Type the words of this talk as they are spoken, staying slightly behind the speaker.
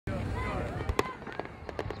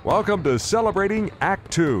Welcome to Celebrating Act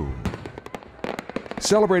 2.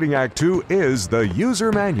 Celebrating Act 2 is the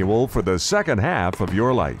user manual for the second half of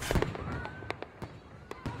your life.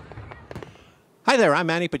 Hi there, I'm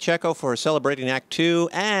Manny Pacheco for Celebrating Act 2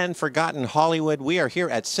 and Forgotten Hollywood. We are here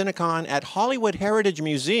at Cinecon at Hollywood Heritage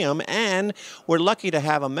Museum, and we're lucky to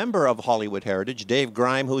have a member of Hollywood Heritage, Dave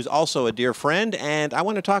Greim, who's also a dear friend, and I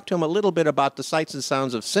want to talk to him a little bit about the sights and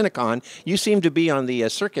sounds of Cinecon. You seem to be on the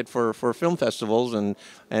circuit for film festivals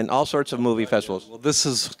and all sorts of movie festivals. Well, this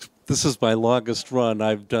is my longest run.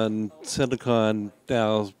 I've done Cinecon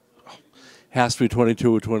now, has to be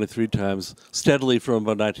 22 or 23 times, steadily from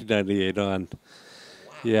about 1998 on.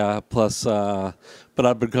 Yeah, plus, but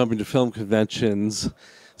I've been coming to film conventions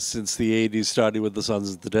since the 80s, starting with the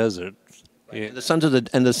Sons of the Desert. Yeah. The Sons of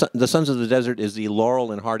the Desert is the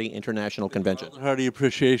Laurel and Hardy International Convention. Laurel and Hardy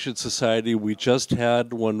Appreciation Society. We just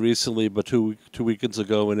had one recently, but two weekends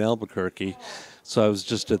ago in Albuquerque. So I was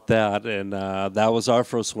just at that, and that was our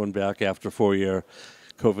first one back after a 4-year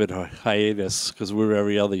COVID hiatus, because we were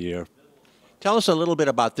every other year. Tell us a little bit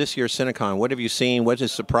about this year's Cinecon. What have you seen? What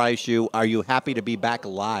has surprised you? Are you happy to be back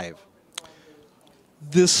live?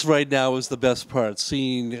 This right now is the best part,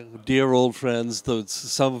 seeing dear old friends,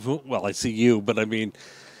 some of whom, well, I see you, but I mean,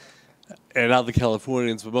 and other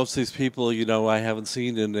Californians, but most of these people, you know, I haven't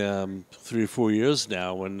seen in 3 or 4 years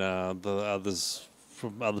now, and the others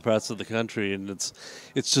from other parts of the country, and it's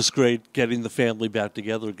just great getting the family back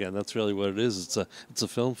together again. That's really what it is. It's a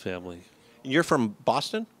film family. You're from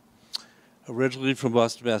Boston? Originally from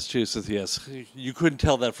Boston, Massachusetts, yes. You couldn't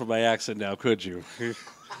tell that from my accent now, could you?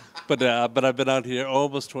 But I've been out here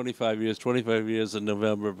almost 25 years in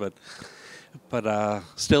November, but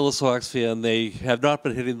still a Sox fan. They have not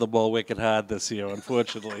been hitting the ball wicked hard this year,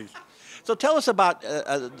 unfortunately. So tell us about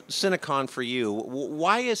Cinecon for you.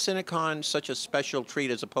 Why is Cinecon such a special treat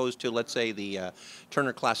as opposed to, let's say, the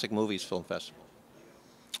Turner Classic Movies Film Festival?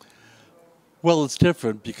 Well, it's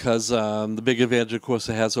different because the big advantage, of course,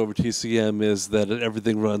 it has over TCM is that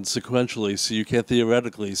everything runs sequentially, so you can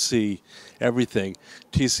theoretically see everything.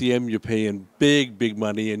 TCM, you're paying big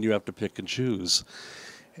money, and you have to pick and choose.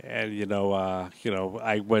 And you know,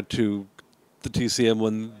 I went to the TCM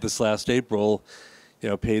one this last April. You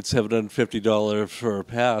know, paid $750 for a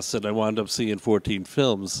pass, and I wound up seeing 14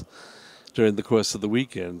 films during the course of the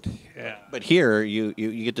weekend. Yeah. But here, you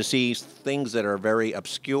get to see things that are very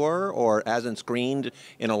obscure or hasn't screened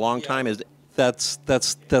in a long time. That's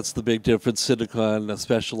the big difference. Cinecon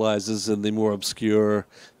specializes in the more obscure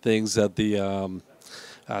things that the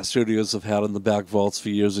studios have had in the back vaults for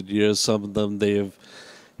years and years. Some of them they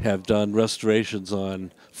have done restorations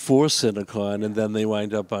on for Cinecon, and then they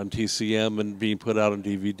wind up on TCM and being put out on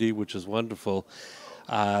DVD, which is wonderful.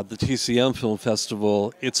 The TCM Film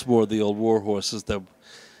Festival, it's more the old war horses, the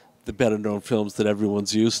better-known films that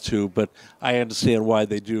everyone's used to, but I understand why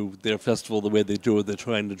they do their festival the way they do it. They're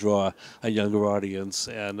trying to draw a younger audience,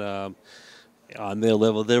 and on their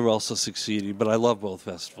level, they're also succeeding. But I love both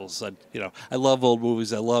festivals. I love old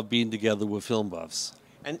movies. I love being together with film buffs.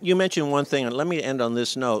 And you mentioned one thing, and let me end on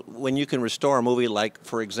this note. When you can restore a movie like,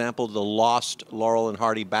 for example, the lost Laurel and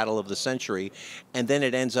Hardy Battle of the Century, and then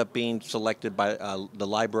it ends up being selected by the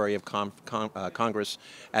Library of Congress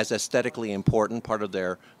as aesthetically important, part of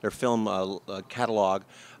their film catalog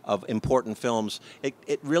of important films,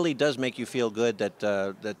 it really does make you feel good that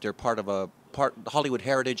they're part of Hollywood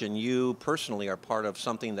Heritage, and you personally are part of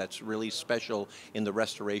something that's really special in the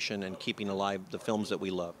restoration and keeping alive the films that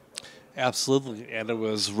we love. Absolutely, and it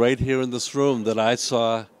was right here in this room that I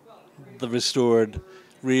saw the restored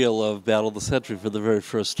reel of Battle of the Century for the very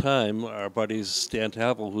first time. Our buddy Stan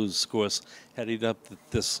Tappel, who's, of course, heading up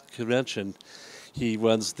this convention, he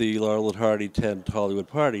runs the Laurel and Hardy 10 Hollywood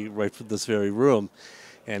Party right from this very room,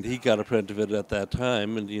 and he got a print of it at that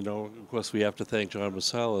time. And, you know, of course, we have to thank John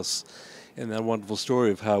Rosales and that wonderful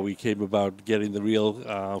story of how we came about getting the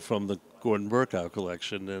reel from the Gordon Burkow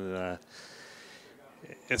collection. And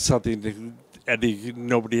it's something that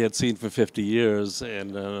nobody had seen for 50 years,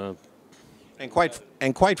 and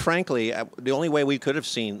quite frankly, the only way we could have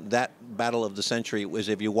seen that Battle of the Century was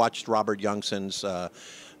if you watched Robert Youngson's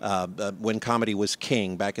When Comedy Was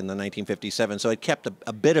King back in the 1957. So it kept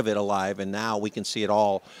a bit of it alive, and now we can see it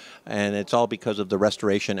all. And it's all because of the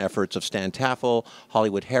restoration efforts of Stan Taffel,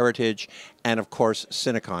 Hollywood Heritage, and, of course,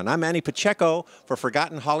 Cinecon. I'm Manny Pacheco for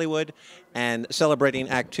Forgotten Hollywood and Celebrating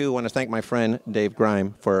Act 2. I want to thank my friend Dave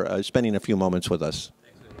Greim for spending a few moments with us.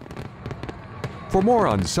 For more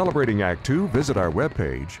on Celebrating Act 2, visit our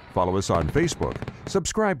webpage, follow us on Facebook,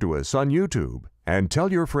 subscribe to us on YouTube, and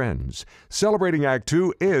tell your friends. Celebrating Act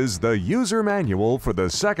 2 is the user manual for the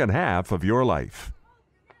second half of your life.